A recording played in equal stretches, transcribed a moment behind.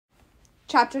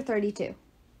Chapter 32.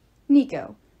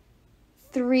 Nico.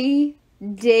 3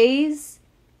 days?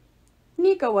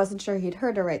 Nico wasn't sure he'd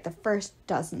heard her right the first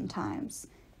dozen times.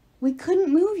 We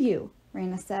couldn't move you,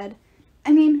 Raina said.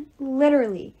 I mean,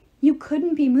 literally, you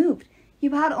couldn't be moved.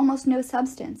 You had almost no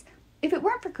substance. If it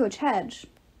weren't for Coach Hedge...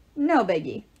 No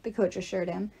biggie, the coach assured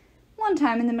him. One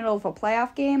time in the middle of a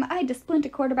playoff game, I had to splint a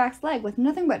quarterback's leg with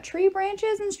nothing but tree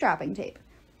branches and strapping tape.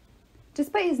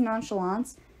 Despite his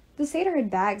nonchalance, the satyr had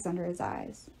bags under his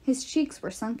eyes. His cheeks were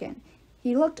sunken.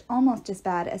 He looked almost as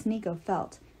bad as Nico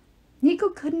felt. Nico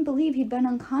couldn't believe he'd been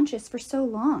unconscious for so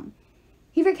long.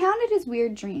 He recounted his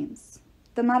weird dreams,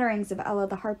 the mutterings of Ella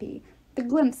the harpy, the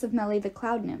glimpse of Melly the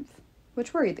cloud nymph,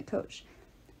 which worried the coach.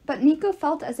 But Nico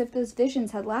felt as if those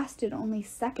visions had lasted only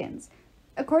seconds.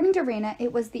 According to Raina,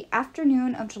 it was the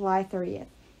afternoon of July 30th.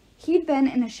 He'd been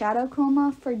in a shadow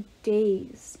coma for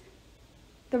days.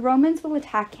 The Romans will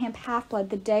attack Camp Half-Blood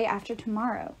the day after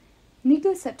tomorrow.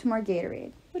 Nico sipped more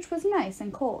Gatorade, which was nice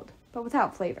and cold, but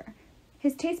without flavor.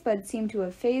 His taste buds seemed to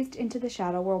have phased into the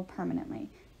shadow world permanently.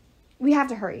 We have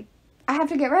to hurry. I have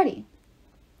to get ready.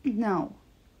 No.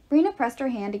 Raina pressed her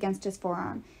hand against his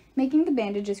forearm, making the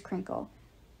bandages crinkle.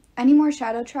 Any more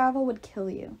shadow travel would kill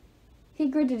you. He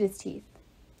gritted his teeth.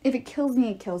 If it kills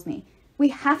me, it kills me. We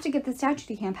have to get the statue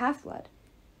to Camp Half-Blood.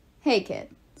 Hey,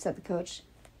 kid, said the coach.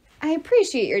 I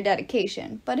appreciate your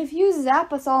dedication, but if you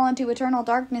zap us all into eternal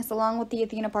darkness along with the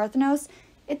Athena Parthenos,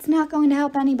 it's not going to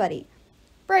help anybody.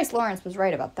 Bryce Lawrence was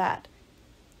right about that.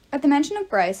 At the mention of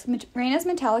Bryce, Raina's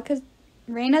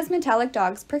metallic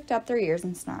dogs pricked up their ears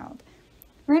and snarled.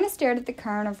 Raina stared at the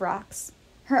cairn of rocks,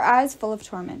 her eyes full of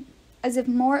torment, as if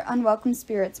more unwelcome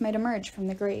spirits might emerge from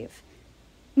the grave.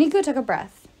 Nico took a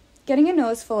breath, getting a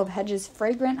nose full of Hedge's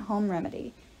fragrant home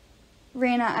remedy.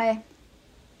 Raina,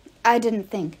 I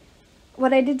didn't think.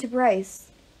 What I did to Bryce...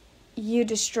 You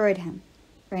destroyed him,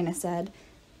 Raina said.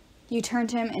 You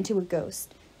turned him into a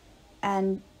ghost.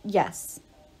 And, yes,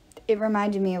 it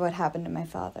reminded me of what happened to my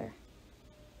father.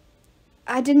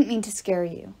 I didn't mean to scare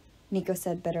you, Nico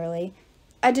said bitterly.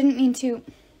 I didn't mean to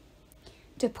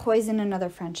poison another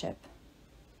friendship.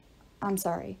 I'm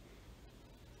sorry.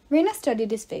 Raina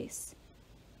studied his face.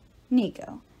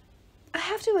 Nico, I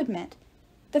have to admit,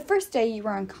 the first day you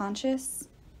were unconscious,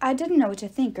 I didn't know what to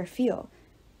think or feel.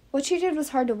 What you did was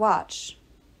hard to watch.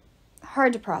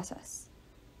 Hard to process.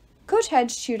 Coach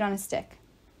Hedge chewed on a stick.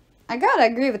 I gotta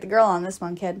agree with the girl on this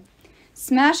one, kid.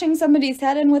 Smashing somebody's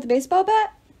head in with a baseball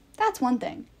bat? That's one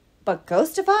thing. But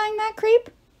ghostifying that creep?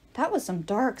 That was some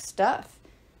dark stuff.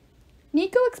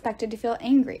 Nico expected to feel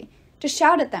angry, to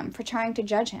shout at them for trying to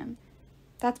judge him.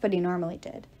 That's what he normally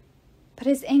did. But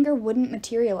his anger wouldn't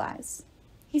materialize.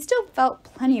 He still felt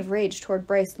plenty of rage toward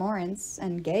Bryce Lawrence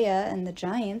and Gaia and the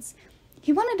Giants.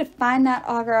 He wanted to find that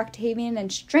Augur Octavian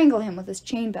and strangle him with his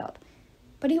chain belt.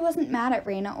 But he wasn't mad at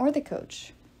Raina or the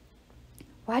coach.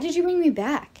 Why did you bring me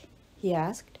back? He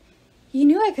asked. You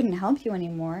knew I couldn't help you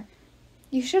anymore.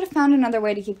 You should have found another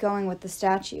way to keep going with the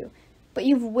statue, but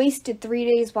you've wasted 3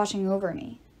 days watching over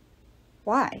me.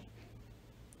 Why?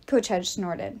 Coach Hedge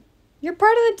snorted. You're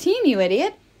part of the team, you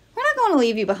idiot. We're not going to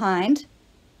leave you behind.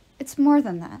 It's more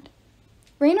than that.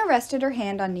 Raina rested her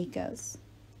hand on Nico's.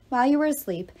 While you were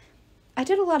asleep, I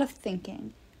did a lot of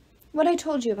thinking. What I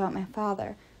told you about my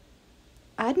father.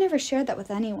 I'd never shared that with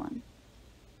anyone.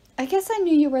 I guess I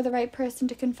knew you were the right person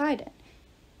to confide in.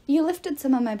 You lifted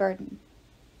some of my burden.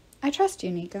 I trust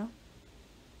you, Nico.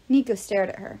 Nico stared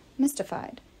at her,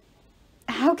 mystified.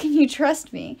 How can you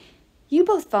trust me? You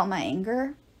both felt my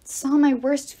anger, saw my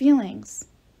worst feelings.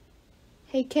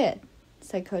 Hey, kid,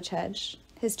 said Coach Hedge,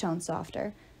 his tone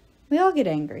softer. We all get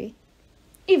angry.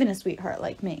 Even a sweetheart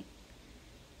like me.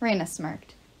 Raina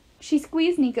smirked. She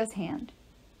squeezed Nico's hand.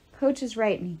 Coach is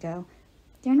right, Nico.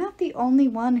 You're not the only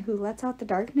one who lets out the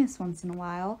darkness once in a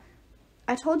while.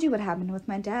 I told you what happened with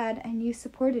my dad, and you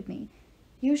supported me.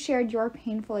 You shared your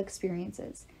painful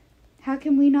experiences. How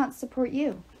can we not support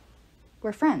you?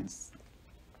 We're friends.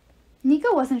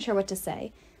 Nico wasn't sure what to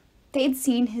say. They'd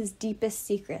seen his deepest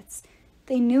secrets.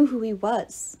 They knew who he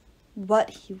was, what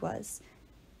he was.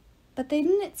 But they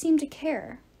didn't seem to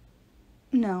care.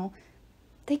 No,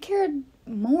 they cared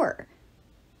more.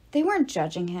 They weren't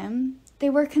judging him. They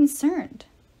were concerned.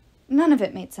 None of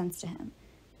it made sense to him.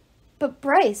 But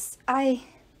Bryce,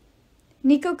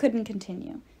 Nico couldn't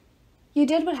continue. You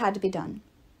did what had to be done.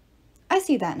 I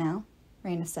see that now,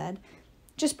 Raina said.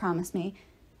 Just promise me.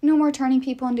 No more turning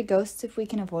people into ghosts if we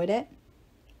can avoid it.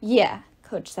 Yeah,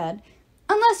 Coach said.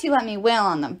 Unless you let me wail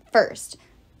on them first.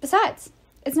 Besides,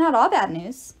 it's not all bad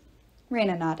news.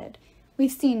 Raina nodded.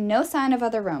 We've seen no sign of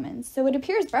other Romans, so it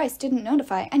appears Bryce didn't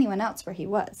notify anyone else where he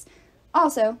was.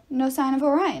 Also, no sign of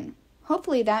Orion.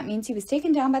 Hopefully that means he was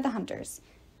taken down by the hunters.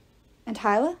 And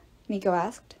Hyla? Nico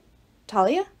asked.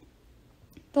 Talia?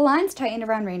 The lines tightened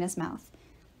around Raina's mouth.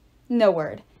 No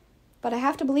word. But I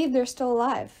have to believe they're still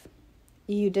alive.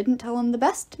 You didn't tell him the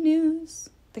best news,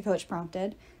 the coach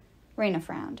prompted. Raina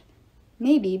frowned.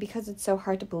 Maybe because it's so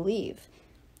hard to believe.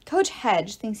 Coach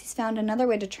Hedge thinks he's found another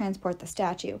way to transport the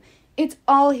statue. It's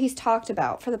all he's talked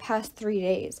about for the past 3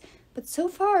 days. But so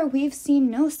far, we've seen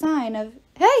no sign of...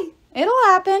 Hey, it'll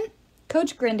happen.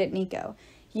 Coach grinned at Nico.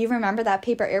 You remember that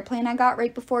paper airplane I got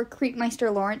right before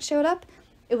Creekmeister Lawrence showed up?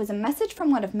 It was a message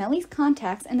from one of Melly's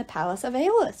contacts in the Palace of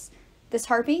Aeolus. This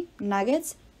harpy,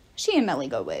 Nuggets, she and Melly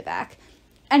go way back.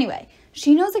 Anyway,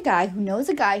 she knows a guy who knows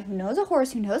a guy who knows a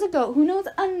horse who knows a goat who knows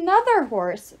another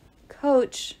horse.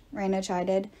 Coach, Raina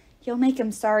chided, you'll make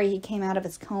him sorry he came out of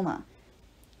his coma.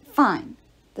 Fine,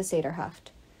 the satyr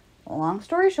huffed. Long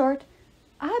story short,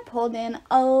 I pulled in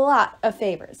a lot of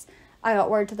favors. I got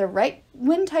word to the right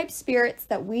wind-type spirits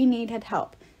that we needed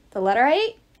help. The letter I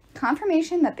ate,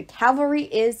 confirmation that the cavalry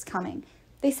is coming.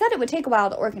 They said it would take a while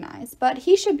to organize, but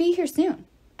he should be here soon.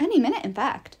 Any minute, in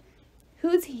fact.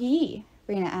 Who's he?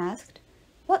 Raina asked.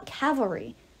 What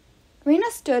cavalry? Raina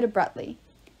stood abruptly.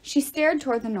 She stared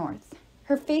toward the north,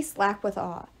 her face black with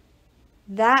awe.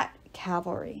 That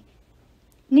cavalry.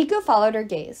 Nico followed her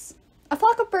gaze. A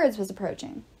flock of birds was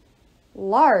approaching.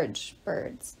 Large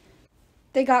birds.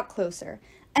 They got closer,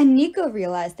 and Nico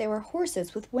realized they were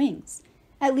horses with wings,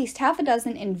 at least half a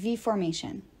dozen in V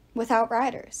formation, without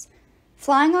riders.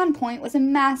 Flying on point was a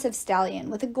massive stallion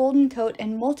with a golden coat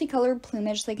and multicolored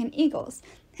plumage like an eagle's,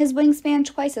 his wingspan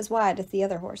twice as wide as the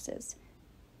other horses.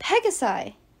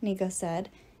 Pegasi, Nico said.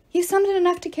 You summoned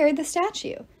enough to carry the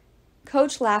statue.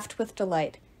 Coach laughed with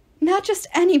delight. Not just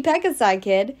any Pegasi,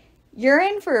 kid. You're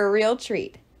in for a real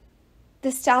treat.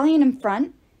 The stallion in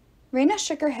front? Raina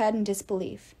shook her head in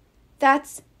disbelief.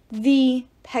 That's the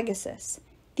Pegasus,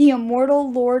 the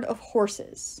immortal lord of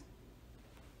horses.